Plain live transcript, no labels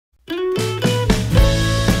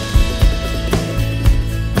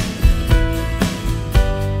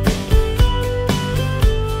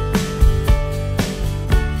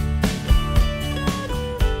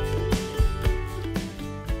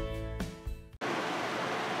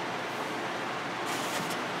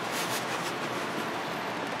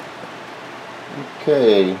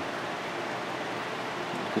Okay, you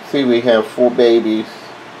can see we have 4 babies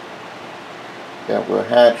that were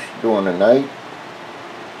hatched during the night.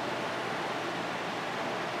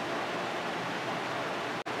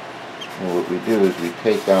 And what we do is we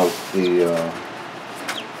take out the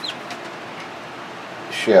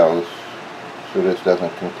shells so this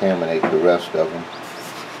doesn't contaminate the rest of them.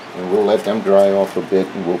 And we'll let them dry off a bit,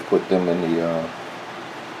 and we'll put them in the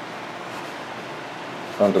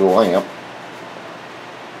under the lamp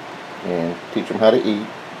and teach them how to eat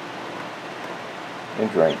and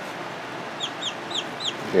drink.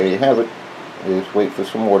 There you have it. Just wait for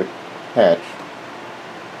some more to hatch.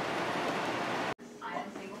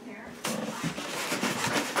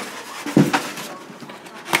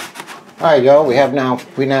 Alright, y'all,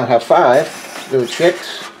 we now have 5 little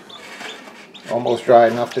chicks, almost dry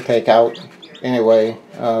enough to take out. Anyway,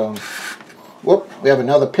 we have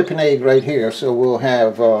another pippin egg right here, so we'll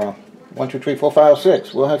have 1, 2, 3, 4, 5,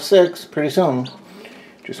 6. We'll have 6 pretty soon.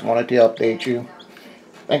 Just wanted to update you.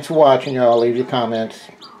 Thanks for watching, y'all. Leave your comments.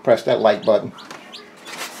 Press that like button.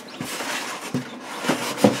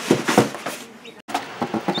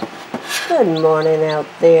 Good morning out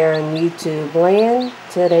there in YouTube land.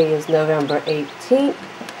 Today is November 18th,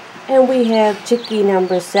 and we have chickie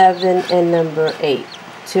number 7 and number 8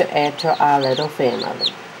 to add to our little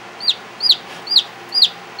family.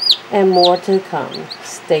 And more to come.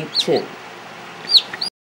 Stay tuned.